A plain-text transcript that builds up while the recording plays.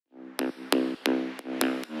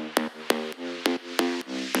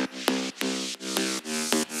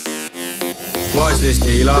Why is this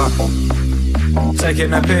dealer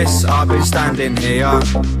taking a piss? I've been standing here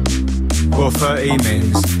for 30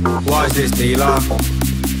 mins. Why is this dealer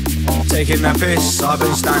taking a piss? I've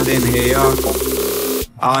been standing here.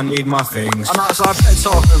 I need my things. I'm outside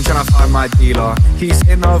Petrol Home trying to find my dealer. He's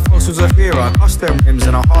in a Vauxhall Zafira, custom rims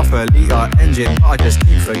and a half-a litre engine, but I just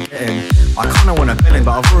keep forgetting. I kinda wanna bill him,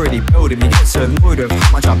 but I've already billed him. He gets annoyed with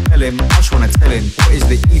how much I bill him. I just wanna tell him, what is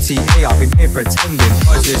the ETA? I've been here pretending.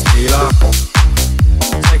 Why is this dealer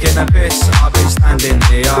taking a piss? I've been standing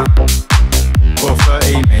here for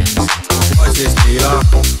 30 mins. Why is this dealer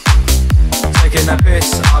taking a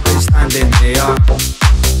piss? I've been standing here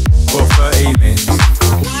for 30 mins.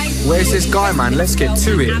 Where's this guy, man? Let's get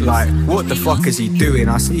to it. Like, what the fuck is he doing?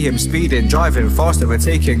 I see him speeding, driving fast,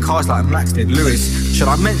 overtaking cars like Max did Lewis. Should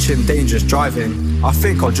I mention dangerous driving? I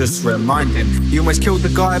think I'll just remind him. He almost killed the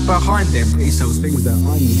guy behind him. He sells things that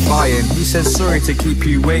I'm buying. He says sorry to keep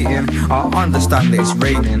you waiting. I understand that it's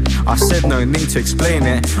raining. I said no need to explain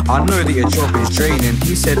it. I know that your job is draining.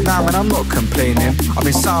 He said nah man, I'm not complaining. I've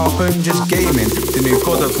been sat at home just gaming. The new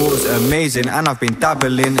God of War's amazing, and I've been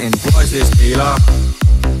dabbling in. Why is this dealer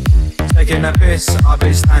taking a piss? I've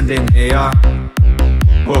been standing here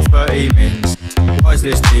for 30 mins. Why is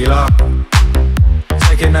this dealer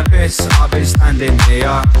taking a piss? I've been standing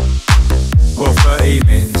here for 30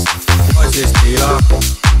 mins. Why is this dealer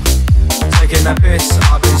taking a piss?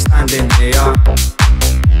 I've been standing here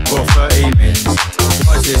for 30 mins.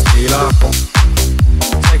 Why is this dealer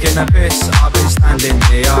taking a piss? I've been standing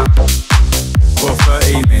here for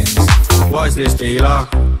 30 mins. Why is this dealer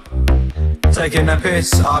taking a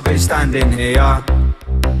piss? I've been standing here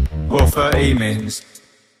for 30 mins.